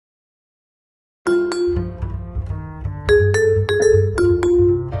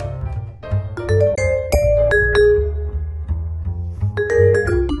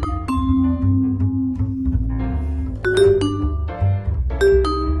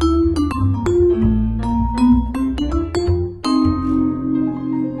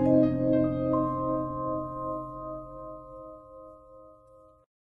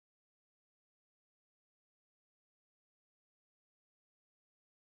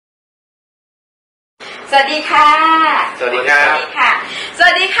สวัสดีค่ะสวัสดีครับ สวัสดีค่ะส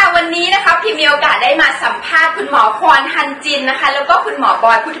วัสดีค่ะวันนี้นะคะพิมมีโอกาสได้มาสัมภาษณ์คุณหมอควอนฮันจินนะคะแล้วก็คุณหมอบ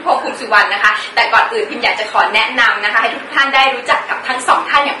อยพุทธิพงศ์ภูมิสุวรรณนะคะแต่ก่อนอื่นพิมอยากจะขอแนะนำนะคะให้ทุกท่านได้รู้จักกับทั้งสอง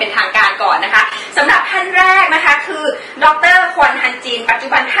ท่านอย่างเป็นทางการก่อนนะคะสำหรับท่านแรกนะคะคือดร.ควอนฮันจินปัจจุ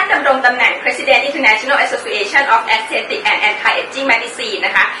บันท่านดำรงตำแหน่ง President International Association of Aesthetic and Anti-Aging Medicine น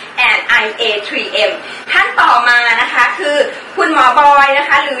ะคะ and IA3M ท่านต่อมานะคะคือคุณหมอบอยนะ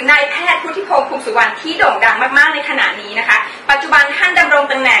คะหรือนายแพทย์พุทธิพงศ์ภูมิสุวรรณที่โด่งดังมากๆในขณะนี้นะคะปัจจุบันท่านดำรง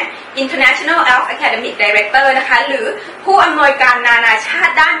ตำแหน่ง International Health Academic Director นะคะหรือผู้อำนวยการนานาชา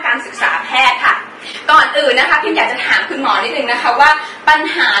ติด้านการศึกษาแพทย์ค่ะก่อนอื่นนะคะพิมอยากจะถามคุณหมอนิดนึงนะคะว่าปัญ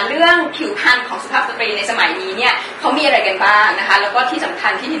หาเรื่องผิวพรรณของสุภาพสตรีในสมัยนี้เนี่ยเขามีอะไรกันบ้างนะคะแล้วก็ที่สำคั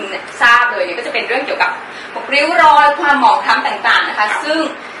ญที่พิมทราบเลยเนี่ยก็จะเป็นเรื่องเกี่ยวกับริ้วรอยความหมองคล้ำต่างๆนะคะซึ่ง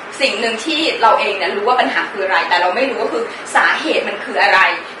สิ่งหนึ่งที่เราเองเนี่ยรู้ว่าปัญหาคืออะไรแต่เราไม่รู้ก็คือสาเหตุมันคืออะไร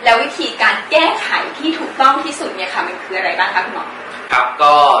แล้ววิธีการแก้ไขที่ถูกต้องที่สุดเนี่ยค่ะมันคืออะไรบ้างคะคุณหมอครับ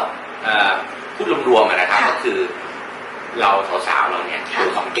ก็พูดรวมๆนะครับก็คือเราสาวๆเราเนี่ยกลัว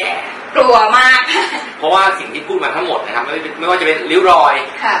ความแก่กลัวมากเพราะว่าสิ่งที่พูดมาทั้งหมดนะครับไม่ว่าจะเป็นริ้วรอย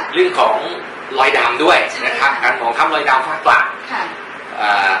เรื่องของรอยดำด้วยนะครับการมองคล้ำรอยดำฝ้ากระ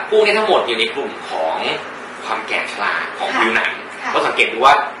พวกนี้ทั้งหมดอยู่ในกลุ่มของความแก่ชราของผิวหนังก็สังเกตดู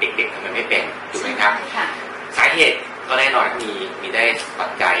ว่าเด็กๆทำไมไม่เป็นถูกไหมครับสาเหตุก็แน่นอนมีได้ปั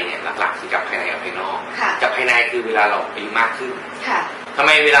จจัยเนี่ยหลักๆคือจากภายในกับภายนอกจากภายในคือเวลาเราอายุมากขึ้นทำไม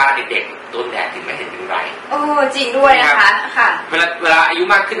เวลาเด็กๆโดนแดดถึงไม่เห็นเป็นไรโอ้จริงด้วยนะคะค่ะเวลาอายุ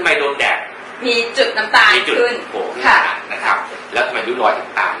มากขึ้นทำไมโดนแดดมีจุดน้ำตาลขึ้นโผล่ขึ้นมานะครับแล้วทำไมริ้วรอยถึ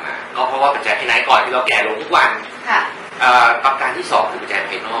งตามมาก็เพราะว่าปัจจัยภายในก่อนที่เราแก่ลงทุกวันประการที่2คือปัจจัย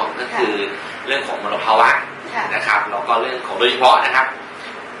ภายนอกก็คือเรื่องของมลภาวะนะครับแล้วก็เรื่องของโดยเฉพาะนะครับ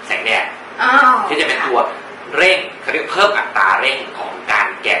แสงแดดที่จะเป็นตัวเร่งเขาเรียกเพิ่มอัตราเร่งของการ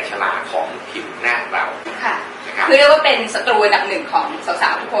แก่ชราของผิวหน้าเราคือเรียกว่าเป็นศัตรูอันดับหนึ่งของสา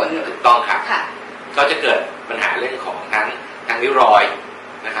วๆทุกคนถูกต้องครับก็จะเกิดปัญหาเรื่องของทั้งริ้วรอย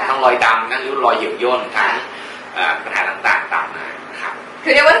นะครับทั้งรอยดำทั้งริ้วรอยเหี่ยวย่นทั้งปัญหาต่างๆตามมาครับคื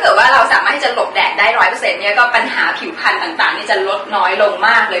อเรียกว่าถ้าเกิดว่าเราสามารถที่จะหลบแดดได้ 100% เนี่ยก็ปัญหาผิวพรรณต่างๆนี่จะลดน้อยลงม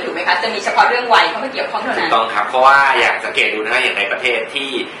ากเลยถูกไหมคะจะมีเฉพาะเรื่องวัยเข้ามาเกี่ยวข้องเท่านั้นถูกต้องครับเพราะว่าอยากสังเกตดูนะอย่างในประเทศที่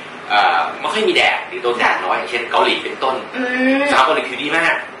ไม่ค่อยมีแดดหรือโดนแดดน้อยอย่างเช่นเกาหลีเป็นต้นสาวเกาหลีผิวดีมา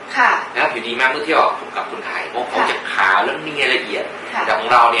กนะผิวดีมากเมื่อเทียบกับคนไทยเพราะเขาจะขาวแล้วเนียนละเอียดแต่ของ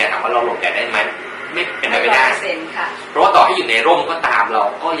เราเนี่ยถามว่าเราหลบแดดได้ไหมไม่เป็นไปไม่ได้เพราะว่าต่อให้อยู่ในร่มก็ตามเรา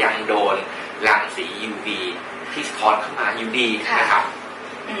ก็ยังโดนรังสี UV ที่สะท้อนเข้ามาอยู่ดีนะครับ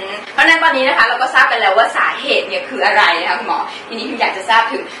เพราะนั้นตอนนี้นะคะเราก็ทราบกันแล้วว่าสาเหตุเนี่ยคืออะไรนะคะคุณหมอทีนี้พิมอยากจะทราบ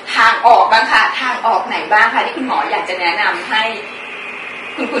ถึงทางออกบ้างค่ะทางออกไหนบ้างคะที่คุณหมออยากจะแนะนำให้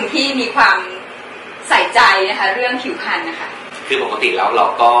คุณที่มีความใส่ใจนะคะเรื่องผิวพรรณนะคะคือปกติแล้วเรา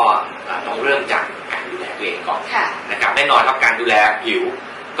ก็ต้องเริ่มจากการดูแลตัวเองก่อนนะครับแน่นอนครับการดูแลผิว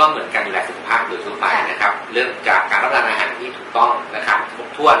ก็เหมือนการดูแลสุขภาพโดยทั่วไปนะครับเริ่มจากการรับประทานอาหารที่ถูกต้องนะครับครบ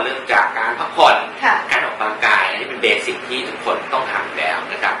ถ้วนเริ่มจากการพักผ่อนการออกกำลังกายอันนี้เป็นเบสิกที่ทุกคนต้องทำแล้ว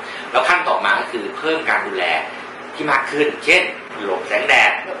นะครับแล้วขั้นต่อมาก็คือเพิ่มการดูแลที่มากขึ้นเช่นหลบแสงแด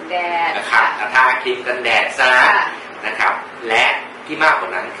ดนะครับทาครีมกันแดดซะนะครับและที่มากกว่า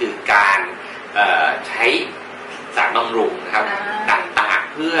นั้นคือการใช้สารบำรุงนะครับต่าง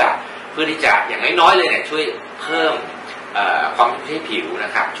ๆเพื่อที่จะอย่างน้อยๆเลยเนี่ยช่วยเพิ่มความชุ่มชื้นผิวน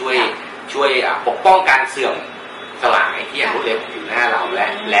ะครับช่วยปกป้องการเสื่อมสลายที่อย่างรวดเร็วของผิวหน้าเรา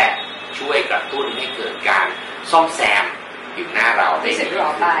และช่วยกระตุ้นให้เกิดการซ่อมแซมผิวหน้าเราได้ดี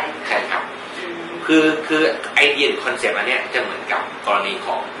ใช่ครับคือไอเดียคอนเซปต์อันนี้จะเหมือนกับกรณีข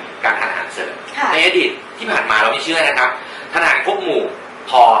องการทานอาหารเสริมในอดีตที่ผ่านมาเราไม่เชื่อนะครับทานอาหารครบหมู่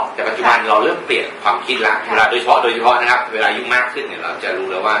พอแต่ปัจจุบันเราเริ่มเปลี่ยนความคิดละเวลาโดยเฉพาะนะครับเวลาอายุมากขึ้นเนี่ยเราจะรู้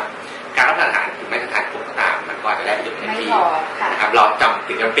แล้วว่าการรับประทานอาหารถึงแม้จะทานครบก็ตามมันก็อาจจะได้ประโยชน์ไม่พอนะครับเราจำเ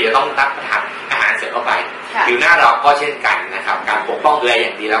ป็นจะต้องรับประทานอาหารเสริมเข้าไปผิวหน้าเราก็เช่นกันนะครับการปกป้องดูแลอย่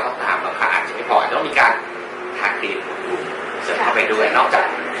างดีแล้วก็ตามเราอาจจะไม่พอต้องมีการทาครีมบำรุงเสริมเข้าไปด้วยนอกจาก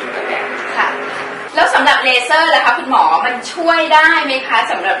ครีมกันแดดแล้วสำหรับเลเซอร์ล่ะคะคุณหมอมันช่วยได้ไหมคะ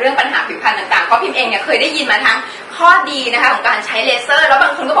สำหรับเรื่องปัญหาผิวพรรณต่างๆเพราะพิมเองเนี่ยเคยได้ยินมาทั้งข้อดีนะคะของการใช้เลเซอร์แล้วบา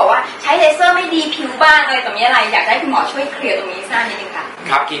งคนก็บอกว่าใช้เลเซอร์ไม่ดีผิวบ้างอะไรต่อมีอะไรอยากได้คุณหมอช่วยเคลียร์ตรงนี้ทราบนิดนึงค่ะ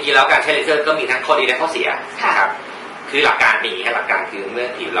ครับจริงๆแล้วการใช้เลเซอร์ก็มีทั้งข้อดีและข้อเสียนะครับคือหลักการมีหลักการคือเมื่อ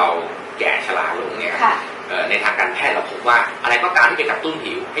ผิวเราแก่ชราลงเนี่ยในทางการแพทย์เราพบว่าอะไรก็ตามที่ไปกระตุ้น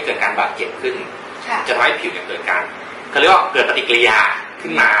ผิวให้เกิดการบาดเจ็บขึ้นจะทำให้ผิวเกิดการเขาเรียกว่าเกิดปฏิกิริยา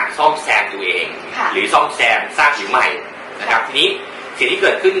ขึ้นมาซ่อมแซมตัวเองหรือซ่อมแซมสร้างผิวใหม่นะครับทีนี้สิ่งที่เ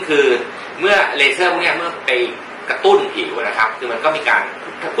กิดขึ้นคือเมื่อเลเซอร์พวกนี้เมื่อไปกระตุ้นผิวนะครับคือมันก็มีการ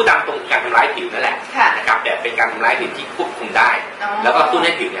พูดตามตรงการทำร้ายผิวนั่นแหละนะครับแต่เป็นการทำร้ายผิวที่ควบคุมได้แล้วก็กระตุ้นใ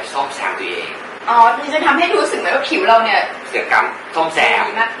ห้ผิวเนี่ยซ่อมแซมตัวเอง อ๋อที่จะทำให้รู้สึกเหมือนว่าผิวเราเนี่ยเกิดการซ่อมแซม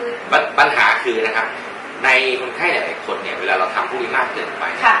มากขึ้นปัญหาคือนะครับในคนไข้หลายๆคนเนี่ยเวลาเราทำพวกนี้มากเกินไป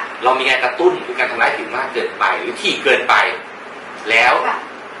เรามีการกระตุ้นหรือการทำร้ายผิวมากเกินไปหรือถี่เกินไปแล้ว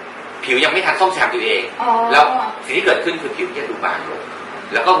ผิวยังไม่ทันซ่อมแซมตัวเองแล้วสิ่งที่เกิดขึ้นคือผิวจะดูบางลง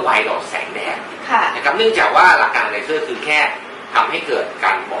แล้วก็ไวต่อแสงแดดนะครับเนื่องจากว่าหลักการเลเซอร์คือแค่ทำให้เกิดก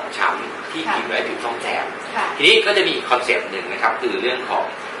ารบอบช้ำที่ผิวและผิวซ่อมแซมทีนี้ก็จะมีคอนเซปต์หนึ่งนะครับคือเรื่องของ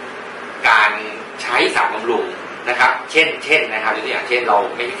การใช้สารบำรุงนะครับเช่นนะครับยกตัวอย่างเช่นเรา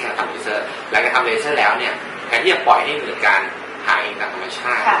ไม่ใช่แค่ทำเลเซอร์หลังจากทำเลเซอร์แล้วเนี่ยแทนที่จะปล่อยให้เกิดการหายตามธรรมช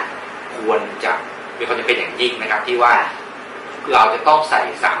าติควรจะมีความจำเป็นอย่างยิ่งนะครับที่ว่าเราจะต้องใส่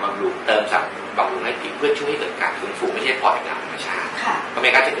สารบำรุงเติมสารบำรุงให้ผิวเพื่อช่วยให้เกิดการฟื้นฟูไม่ใช่ปล่อยตามธรรมชาติเพราะไม่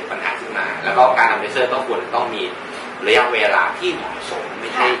งั้นจะเกิดปัญหาขึ้นมาแล้วก็การทำเลเซอร์ต้องมีระยะเวลาที่เหมาะสมไม่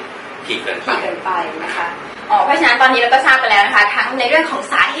ใช่ถี่เกินไปนะคะเพราะฉะนั้นตอนนี้เราก็ทราบไปแล้วนะคะทั้งในเรื่องของ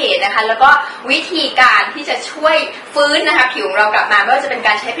สาเหตุนะคะแล้วก็วิธีการที่จะช่วยฟื้นนะคะผิวของเรากลับมาไม่ว่าจะเป็นก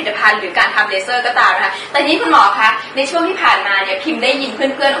ารใช้ผลิตภัณฑ์หรือการทำเลเซอร์ก็ตามนะคะแต่นี้คุณหมอคะในช่วงที่ผ่านมาเนี่ยพิมพ์ได้ยินเ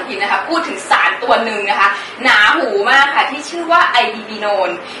พื่อนๆของพิมนะคะพูดถึงสารตัวหนึ่งนะคะหนาหูมากค่ะที่ชื่อว่าไอดีบีโนน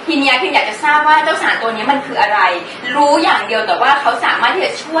ทีนี้พิมอยากจะทราบว่าเจ้าสารตัวนี้มันคืออะไรรู้อย่างเดียวแต่ว่าเขาสามารถที่จ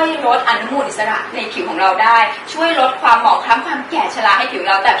ะช่วยลดอนุมูลอิสระในผิวของเราได้ช่วยลดความหมองคล้ำความแก่ชราให้ผิวเ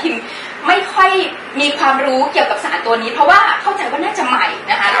ราแต่พิมไม่ค่อยมีความรู้เกี่ยวกับสารตัวนี้เพราะว่าเข้าใจว่าน่าจะใหม่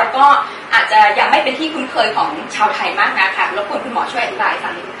นะคะแล้วก็อาจจะยังไม่เป็นที่คุ้นเคยของชาวไทยมากนักค่ะรบกวนคุณหมอช่วยอธิบายฟั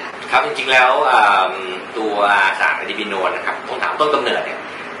งนิดนึงค่ะครับจริงๆแล้วตัวสารอะดีบิโนนนะครับต้องถามต้นกำเนิดเนี่ย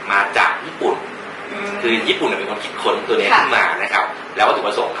มาจากญี่ปุ่นคือญี่ปุ่นเป็นคนคิดค้นตัวนี้ขึ้นมานะครับแล้ววัตถุป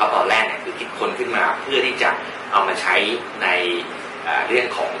ระสงค์เขาตอนแรกเนี่ยคือคิดค้นขึ้นมาเพื่อที่จะเอามาใช้ในเรื่อง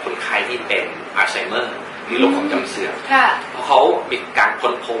ของคนไข้ที่เป็นอัลไซเมอร์หรือโรคความจำเสื่อมเพราะเขามีการ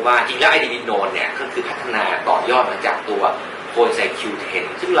ค้นพบว่าจริงแล้วไอดีบิโนนเนี่ยก็คือพัฒนาต่อยอดมาจากตัวโคไซคิว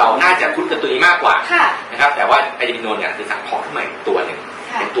10ซึ่งเราน่าจะคุ้นกับตัวนี้มากกว่านะครับแต่ว่าไอดีบิโนนเนี่ยคือสั่งพองขึ้นมาอีกตัวหนึ่ง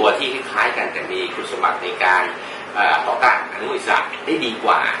เป็นตัวที่คล้ายกันแต่มีคุณสมบัติในการต่อต้านอนุมูลอิสระได้ดีก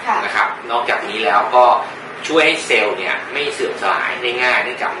ว่านะครับนอกจากนี้แล้วก็ช่วยให้เซลล์เนี่ยไม่เสื่อมสลายได้ง่ายเ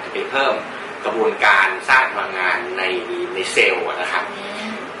นื่องจากมันจะไปเพิ่มกระบวนการสร้างพลังงานในเซลล์นะครับ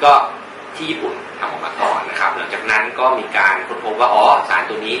ก็ที่ญี่ปุ่นทำออกมาก่อนนะครับหลังจากนั้นก็มีการค้นพบว่าสาร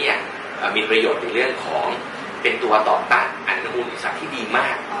ตัวนี้เนี่ยมีประโยชน์ในเรื่องของเป็นตัวต่อต้านอนุมูลอิสระที่ดีมา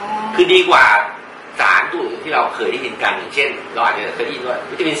กคือดีกว่าสารตัวอื่นที่เราเคยได้ยินกันอย่างเช่นเราอาจจะเคยได้ยินว่า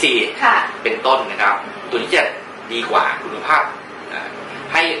วิตามินซีเป็นต้นนะครับตัวนี้จะดีกว่าคุณภาพ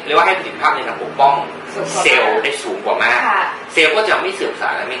ให้เรียกว่าให้ประสิทธิภาพในการปกป้องเซลล์ได้สูงกว่ามากเซลล์ก็จะไม่เสื่อมสลา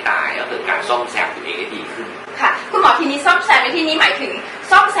ยและไม่ตายแล้วเกิดการซ่อมแซมตัวเองได้ดีขึ้นค่ะคุณหมอทีนี้ซ่อมแซมในที่นี้หมายถึง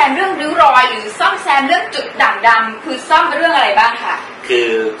ซ่อมแซมเรื่องริ้วรอยหรือซ่อมแซมเรื่องจุดด่างดำคือซ่อมเรื่องอะไรบ้างคะคือ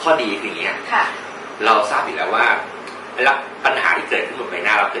ข้อดีคืออย่างนี้เราทราบอยู่แล้วว่าปัญหาที่เกิดขึ้นบนใบห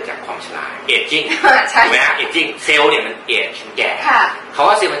น้าเราเกิดจากความชราเอจจิ้งถูกไหมฮะเอจจิ้งเซลล์เนี่ยมันเอจมันแก่เขา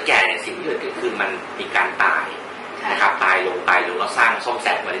ว่าเซลล์มันแก่เนี่ยสิ่งที่เกิดขึ้นคือมันมีการตายนะครับตายลงแล้วสร้างซ่อมแซ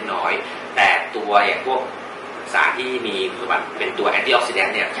มมาได้น้อยแต่ตัวอย่างพวกสารที่มีสมบัติเป็นตัวแอนตี้ออกซิแดน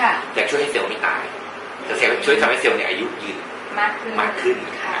ต์เนี่ยจะช่วยให้เซลล์ไม่ตายจะช่วยทำให้เซลล์เนี่ยอายุยืนมากขึ้น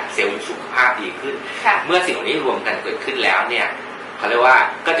เซลล์สุขภาพดีขึ้นเมื่อสิ่งเหล่านี้รวมกันเกิดขึ้นแล้วเนี่ยเขาเรียกว่า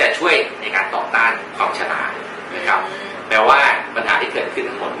ก็จะช่วยในการต่อต้านความชรานะครับแปลว่าปัญหาที่เกิดขึ้น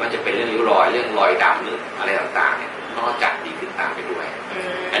ทั้งหมดมันจะเป็นเรื่องริ้วรอยเรื่องรอยดำหรืออะไรต่างๆเนี่ยนอกจากดีขึ้นตามไปด้วย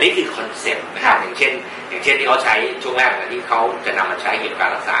อันนี้คือคอนเซ็ปต์นะครับอย่างเช่นที่เขาใช้ช่วงแรกที่เขาจะนำมาใช้เกี่ยวกับการ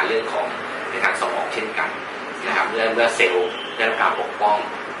รักษาเรื่องของในทางสมองเช่นกันนะครับเมื่อเซลล์ได้รับการปกป้อง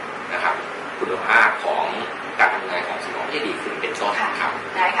นะครับคุณภาพของการทำงานของสมองที่ดีขึ้นเป็นต้นครับ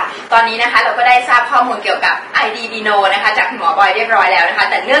ได้ค่ะตอนนี้นะคะเราก็ได้ทราบข้อมูลเกี่ยวกับ Idebenone นะคะจากคุณหมอบอยเรียบร้อยแล้วนะคะ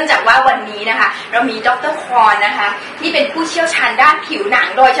แต่เนื่องจากว่าวันนี้นะคะเรามีดร.ควอนนะคะที่เป็นผู้เชี่ยวชาญด้านผิวหนัง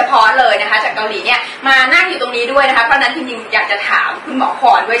โดยเฉพาะเลยนะคะจากเกาหลีเนี่ยมานั่งอยู่ตรงนี้ด้วยนะคะเพราะนั้นจริงๆอยากจะถามคุณหมอคว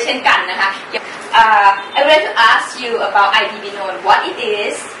อนด้วยเช่นกันนะคะI would like to ask you about Idebenone what it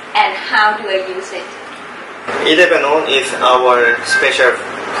is and how do I use it Idebenone is our special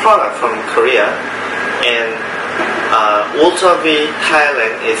product from Korea and UltraV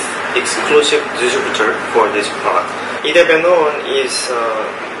Thailand is exclusive distributor for this product. Idebenone is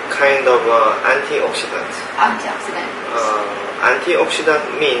kind of antioxidant. Antioxidant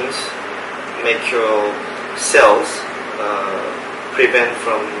means make your cells prevent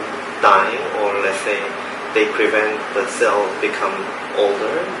from dying or let's say they prevent the cell become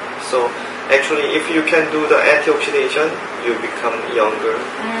older. So actually if you can do the antioxidation you become younger,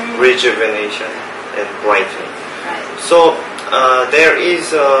 rejuvenation and brightening. So there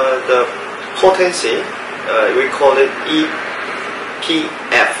is the potency, we call it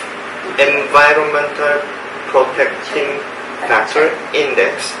EPF, Environmental Protecting Factor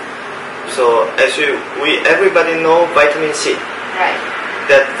Index. So as everybody know vitamin C. Right.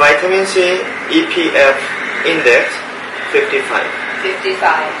 That vitamin C EPF index 55. 55.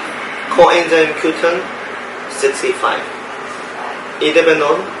 Coenzyme Q10 65.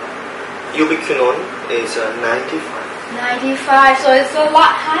 Idebenone, ubiquinone is 95. 95, so it's a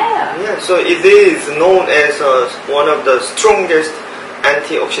lot higher. Yeah, so it is known as one of the strongest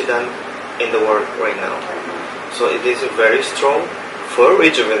antioxidant in the world right now. So it is very strong for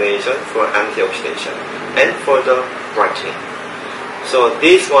rejuvenation, for antioxidation, and for the brightening. So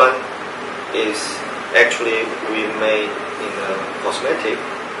this one is actually we made in a cosmetic,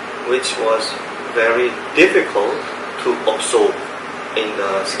 which was very difficult to absorb in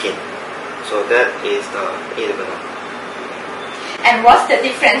the skin. So that is the Idebenone. And what's the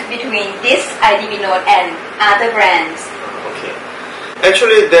difference between this Idebenone and other brands? Okay.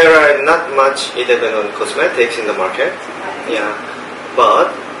 Actually, there are not much Idebenone cosmetics in the market. Yeah.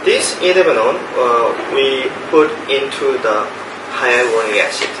 But this Idebenone, we put into the hyaluronic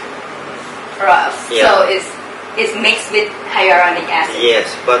acid. Right. Yeah. So it's mixed with hyaluronic acid.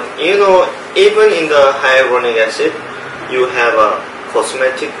 Yes, but even in the hyaluronic acid, you have a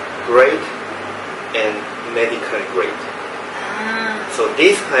cosmetic grade and medical grade. So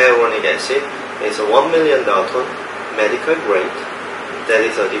this hyaluronic acid is a $1 million medical grade. That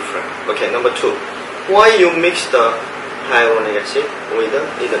is a different. Okay, number two. Why you mix the hyaluronic acid with the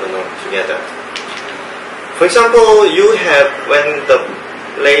Idebenone together? For example, you have when the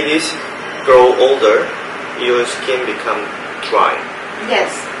ladies grow older, your skin become dry.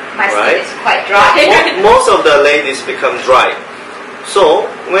 Yes, my skin Right? is quite dry. Most of the ladies become dry. So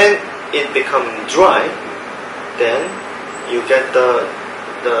when it become dry, then you get the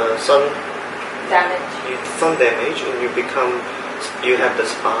sun damage, and you have the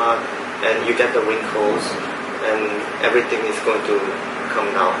spot, and you get the wrinkles, and everything is going to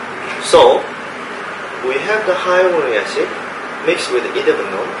come down. So we have the hyaluronic acid mixed with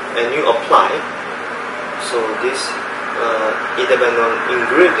Idebenone, and you apply. So this Idebenone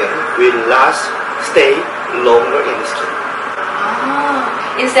ingredient will stay longer in the skin.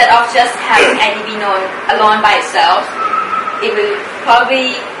 Instead of just having Idebenone alone by itself, it will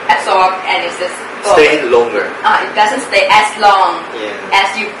probably absorb and it's just Stay longer. It doesn't stay as long Yeah.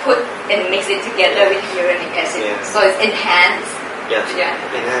 as you put and mix it together with hyaluronic acid. Yeah. So it's enhanced. Yes. Yeah.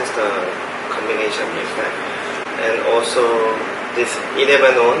 Enhance the combination effect. And also this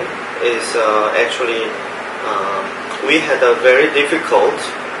Idebenone is actually we had a very difficult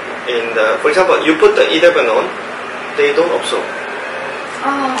for example, you put the Idebenone, they don't absorb.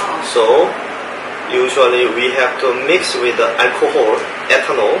 So usually we have to mix with the alcohol,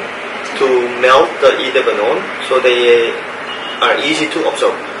 ethanol, to melt the Idebenone, so they are easy to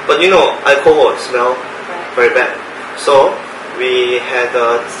absorb. But alcohol smell very bad. So we had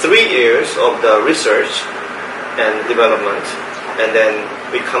 3 years of the research and development, and then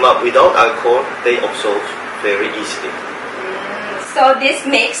we come up without alcohol, they absorb very easily. So this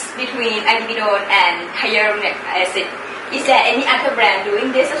mix between Idebenone and hyaluronic acid, is there any other brand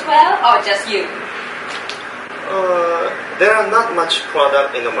doing this as well, or just you? There are not much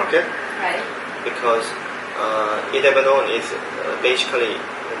product in the market, Right. because Idebenone is basically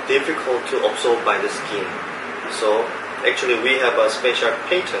difficult to absorb by the skin. So actually we have a special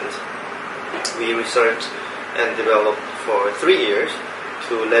patent we researched and developed for 3 years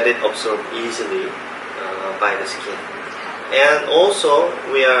to let it absorb easily by the skin. And also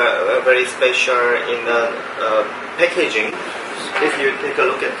we are very special in the packaging. If you take a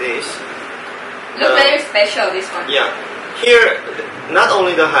look at this, Look very special, this one. yeah, here not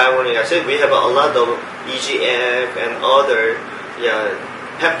only the hyaluronic acid, we have a lot of EGF and other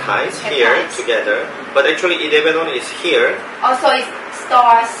peptides here together. But actually Idebenone is here. Also, it's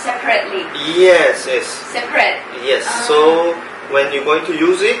stored separately. Yes. Separate. Yes. So when you're going to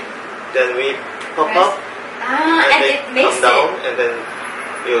use it, then we pop up and then it makes come down, it. and then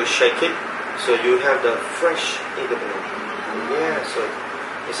you shake it, so you have the fresh Idebenone. Yeah. So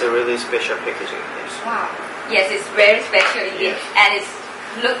it's a really special packaging. Yes. Wow. Yes, it's very special indeed, and it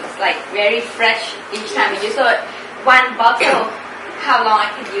looks like very fresh each time you use. So one bottle, how long I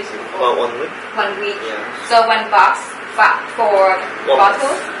can use it for? About 1 week. 1 week. Yeah. So one box for 1 bottles.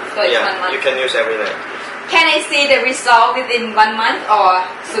 month. So it's 1 month. You can use every night. Can I see the result within 1 month or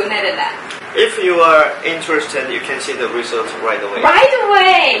sooner than that? If you are interested, you can see the results right away. Right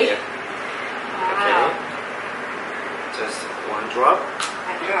away. Yeah. Wow. Okay. Just 1 drop.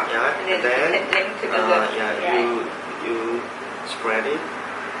 Yeah, And then to the left. Right. you spread it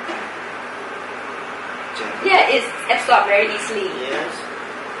gently. Yeah, it's absorbed very easily. Yes.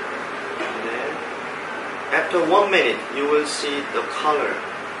 And then after 1 minute, you will see the color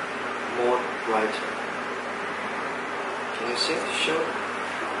more brighter. Can you see the show?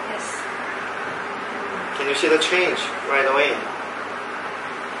 Yes. Can you see the change right away?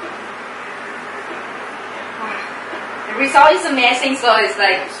 The result is amazing. So it's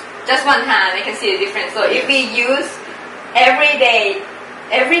like just one time I can see the difference. So if we use every day,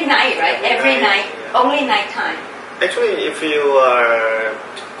 every night, right? Every night, only nighttime. Actually, if you are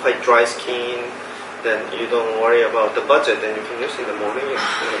quite dry skin, then you don't worry about the budget, then you can use in the morning.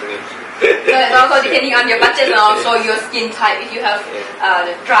 So it's also depending on your budget and also your skin type. If you have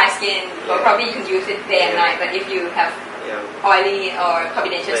dry skin, probably you can use it day and night. But if you have oily or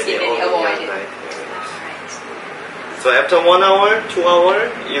combination skin, then you avoid it. So after 1 hour, 2 hours,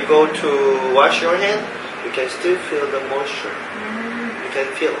 you go to wash your hand, you can still feel the moisture. You can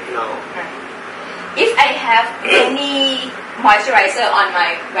feel it now. If I have any moisturizer on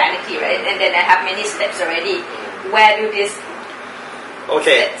my vanity, right, and then I have many steps already, where do this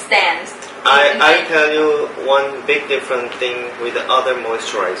stands? I tell you one big different thing with the other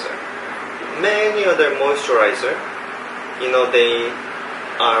moisturizer. Many other moisturizer, they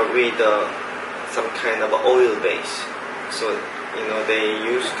are with some kind of oil base. So, they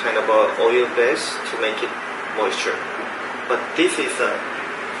use kind of a oil base to make it moisture. But this is a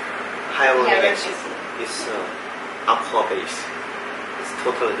hyaluronic acid. It's aqua base. It's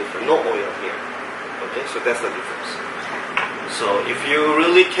totally different. No oil here. Okay, so that's the difference. So if you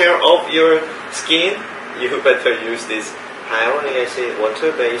really care of your skin, you better use this hyaluronic acid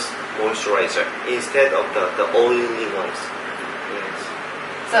water-based moisturizer instead of the oily ones. Yes.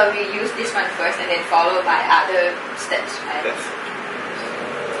 So we use this one first and then followed by other steps, right? That's it.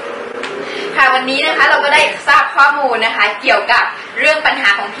 ค่ะวันนี้นะคะเราก็ได้ทราบข้อมูลนะคะเกี่ยวกับเรื่องปัญหา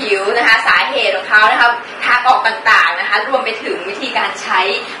ของผิวนะคะสาเหตุของเขานะคะทางออกต่างๆนะคะรวมไปถึงวิธีการใช้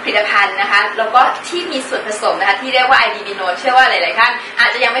ผลิตภัณฑ์นะคะแล้วก็ที่มีส่วนผสมนะคะที่เรียกว่า Idebenone เชื่อว่าหลายๆท่านอาจ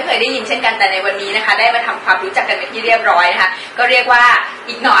จะยังไม่เคยได้ยินเช่นกันแต่ในวันนี้นะคะได้มาทำความรู้จักกันเป็นที่เรียบร้อยนะคะก็เรียกว่า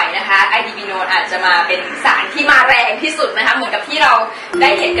อีกหน่อยนะคะ Idebenone อาจจะมาเป็นสารที่มาแรงที่สุดนะคะเหมือนกับที่เราได้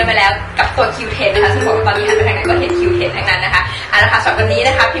เห็นกันไปแล้วกับตัว Q10 นะคะซึ่งตอนนี้หันไปทางไหนก็เห็น Q10 ทั้งนั้นนะคะเอาละค่ะสำหรับวันนี้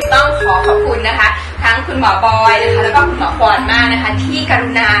นะคะพิมต้องขอบคุณนะคะทั้งคุณหมอบอยนะคะแล้วก็คุณหมอควอนมากนะคะที่กรุ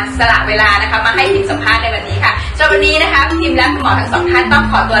ณาสละเวลานะคะมาให้พิมสัมภาษณ์ในวันนี้ค่ะสำหรับวันนี้นะคะพิมและคุณหมอทั้งสองท่านต้อง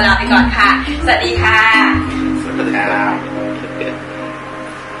ขอตัวลาไปก่อนค่ะสวัสดีค่ะ สวัสดีครับ